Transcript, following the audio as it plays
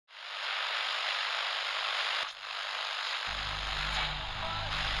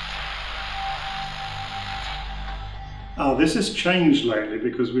This has changed lately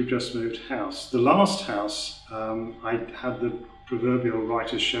because we've just moved house. The last house, I had the proverbial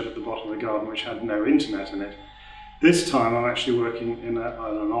writer's shed at the bottom of the garden which had no internet in it. This time I'm actually working in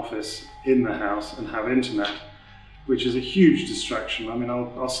an office in the house and have internet, which is a huge distraction. I mean,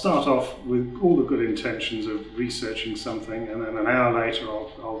 I'll start off with all the good intentions of researching something, and then an hour later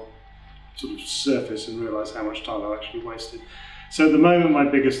I'll sort of surface and realise how much time I've actually wasted. So at the moment my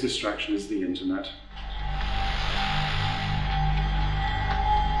biggest distraction is the internet.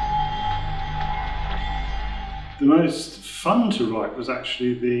 The most fun to write was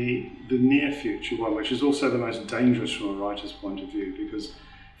actually the near future one, which is also the most dangerous from a writer's point of view, because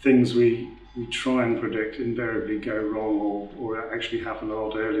things we try and predict invariably go wrong or actually happen a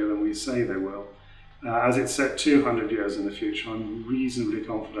lot earlier than we say they will. As it's set 200 years in the future, I'm reasonably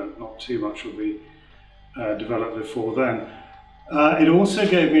confident not too much will be developed before then. It also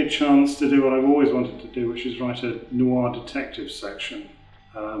gave me a chance to do what I've always wanted to do, which is write a noir detective section,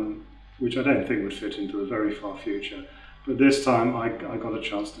 which I don't think would fit into the very far future. But this time I got a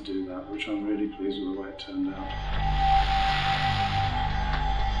chance to do that, which I'm really pleased with the way it turned out.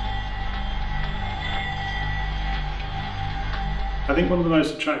 I think one of the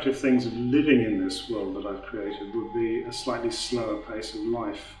most attractive things of living in this world that I've created would be a slightly slower pace of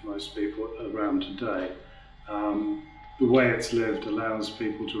life for most people around today. The way it's lived allows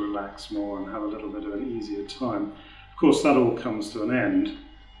people to relax more and have a little bit of an easier time. Of course, that all comes to an end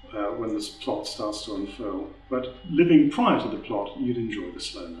when this plot starts to unfurl, but living prior to the plot, you'd enjoy the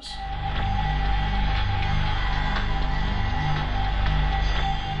slowness.